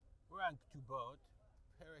on Ketubot,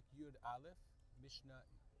 Perek Yud Aleph, Mishnah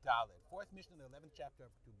Dalet. Fourth Mishnah in the 11th chapter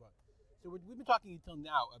of Ketubot. So we've been talking until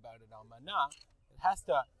now about an almanah that has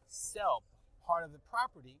to sell part of the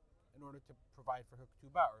property in order to provide for her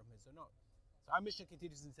ketubah or mizonot. So our Mishnah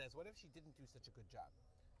continues and says, what if she didn't do such a good job?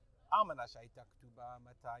 Almanah shayta ketubah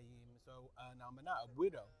matayim. So an almanah, a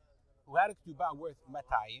widow, who had a ketubah worth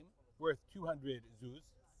matayim, worth 200 zuz,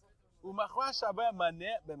 umachra shaveh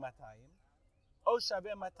maneh b'matayim, o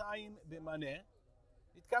shaveh matayim b'maneh,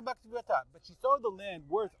 but she sold the land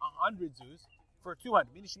worth 100 zuz for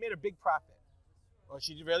 200, meaning she made a big profit, or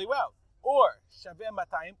she did really well. Or shaveh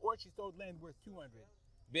matayim, or she sold land worth 200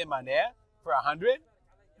 b'maneh for 100.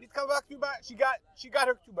 She got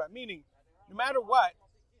her ketubah, meaning no matter what,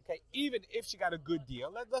 okay, even if she got a good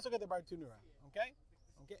deal, let's look at the Bartunura, okay?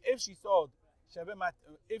 If she sold shaveh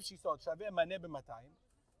maneh b'matayim,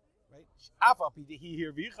 right?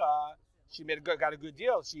 She got a good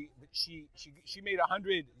deal. She made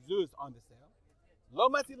 100 zuz on the sale. Lo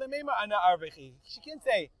mati lemeima ana arvechi. She can't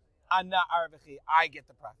say ana arvechi. I get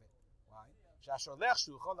the profit. Why?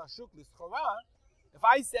 If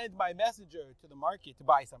I send my messenger to the market to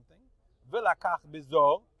buy something, vilakach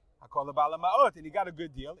bizol, hakol lebala ma'ot, and he got a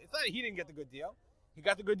good deal. It's not he didn't get the good deal. He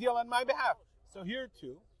got the good deal on my behalf. So here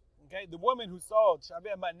too, okay, the woman who sold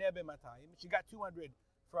shaveh maneh b'matayim, she got 200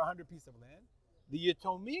 for 100 pieces of land. The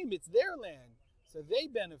Yatomim, it's their land, so they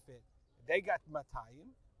benefit. They got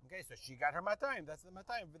matayim, okay, so she got her matayim. That's the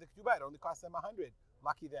matayim for the ketubah. It only cost them 100.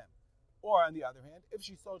 Lucky them. Or on the other hand, if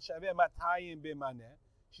she sold shaveh matayim b'maneh,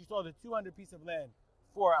 she sold a 200 piece of land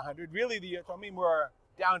for 100. Really, the Yatomim were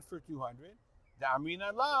down for 200. The Amrin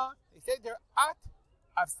Allah, they said they're at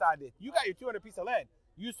afsadit. You got your 200 piece of land.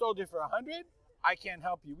 You sold it for 100. I can't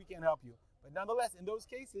help you. We can't help you. But nonetheless, in those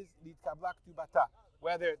cases, the kabla ketubata.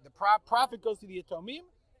 Whether the profit goes to the Yatomim,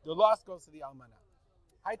 the loss goes to the Almanah.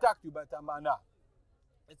 Hayta ketubata manah.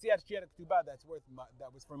 Let's see how she had a ketubah that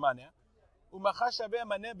was for maneh. Umacha shaveh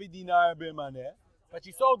maneh b'dinar b'maneh. But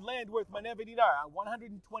she sold land worth maneh b'dinar,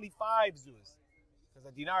 125 zuz. Because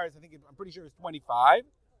a dinar is, I'm pretty sure it's 25.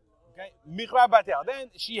 Okay, michra batel. Then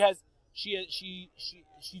she's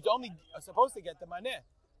only supposed to get the maneh,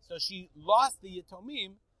 so she lost the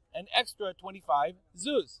Yatomim an extra 25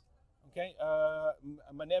 zuz. Okay,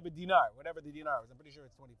 maneh dinar, whatever the dinar was, I'm pretty sure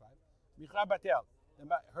it's 25. Michra batel.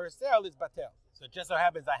 Her sale is batel. So it just so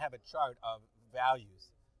happens I have a chart of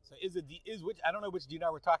values. So which I don't know which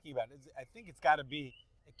dinar we're talking about. I think it's got to be.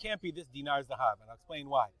 It can't be this dinar zahav, and I'll explain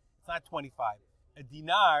why. It's not 25. A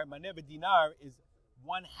dinar, maneh dinar is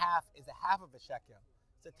a half of a shekel.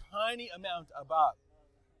 It's a tiny amount above.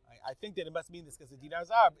 I think that it must mean this because the dinar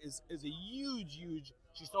zahav is a huge.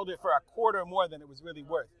 She sold it for a quarter more than it was really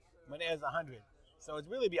worth. Maneh is 100, so it's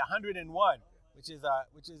really be 101, which is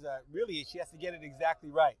really she has to get it exactly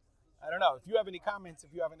right. I don't know if you have any comments,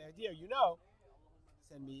 if you have an idea,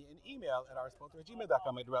 send me an email at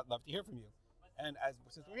rspolter@gmail.com. I'd love to hear from you. And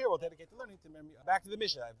since we're here, we'll dedicate the learning to memory. Back to the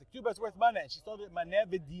Mishnah. If the ketubah is worth maneh, and she sold it maneh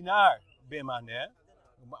v'dinar b'maneh,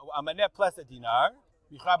 a maneh plus a dinar,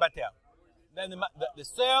 michra batel. Then the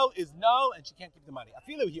sale is null, and she can't keep the money.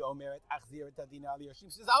 Afilu hi omeret achzir et dinar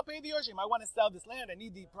liyoshim. She says, "I'll pay the yoshim. I want to sell this land. I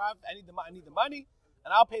need the profit. I need the money,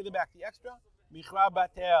 and I'll pay them back the extra." Michra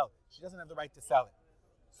batel. She doesn't have the right to sell it.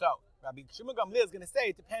 So Rabbi Shimon Gamliel is going to say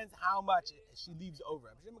it depends how much she leaves over.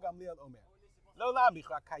 Rabbi Shimon Gamliel omer lo la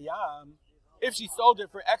michra kayam. If she sold it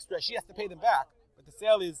for extra, she has to pay them back. But the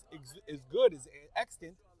sale is good, is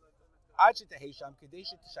extant. Ad shetehesham kedei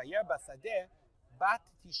shetishayer basadeh bat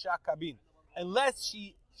tisha kabin. Unless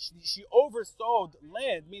she oversold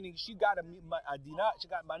land, meaning she got a dinar, she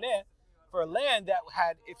got maneh for land that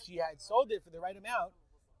had, if she had sold it for the right amount,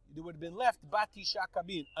 there would have been left bat tisha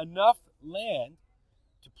kabin, enough land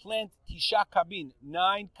to plant tisha kabin,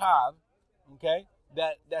 9 kav, okay?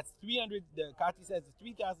 That's 300. The Kati says it's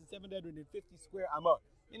 3,750 square amot.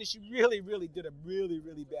 Meaning she really did a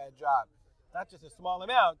really bad job. Not just a small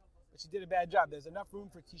amount, but she did a bad job. There's enough room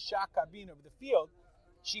for tisha kabin over the field.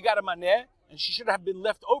 She got a maneh, and she should have been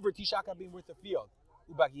left over tisha kabin worth the field.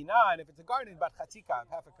 Ubagina, and if it's a garden, bat chatzi kav,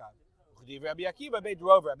 half a kav. Rabbi Akiva beid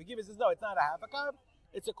rover. Rabbi Akiva says no, it's not a half a kav,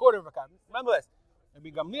 it's a quarter of a kav. Nonetheless,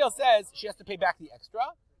 Rabbi Gamliel says she has to pay back the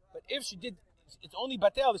extra, but if she did, it's only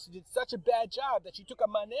batel. She did such a bad job that she took a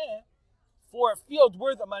maneh for a field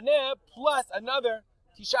worth a maneh plus another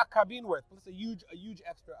tisha kabin worth, plus a huge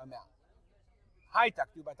extra amount.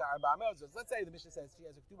 Let's say the Mishnah says she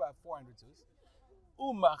has a ketubah of 400 zuz.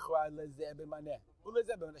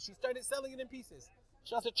 She started selling it in pieces.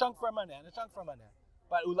 She has a chunk for a maneh and a chunk for a maneh.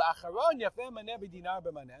 But and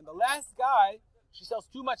the last guy, she sells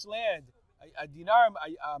too much land. A dinar,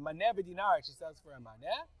 a maneh b'dinar, she sells for a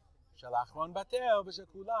maneh. Shalachron batel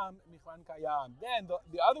v'shekulam michran kayam. Then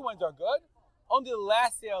the other ones are good. Only the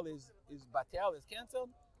last sale is batel, is canceled,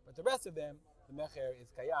 but the rest of them, the mecher is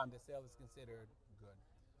kayam. The sale is considered good.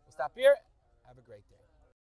 We'll stop here. Have a great day.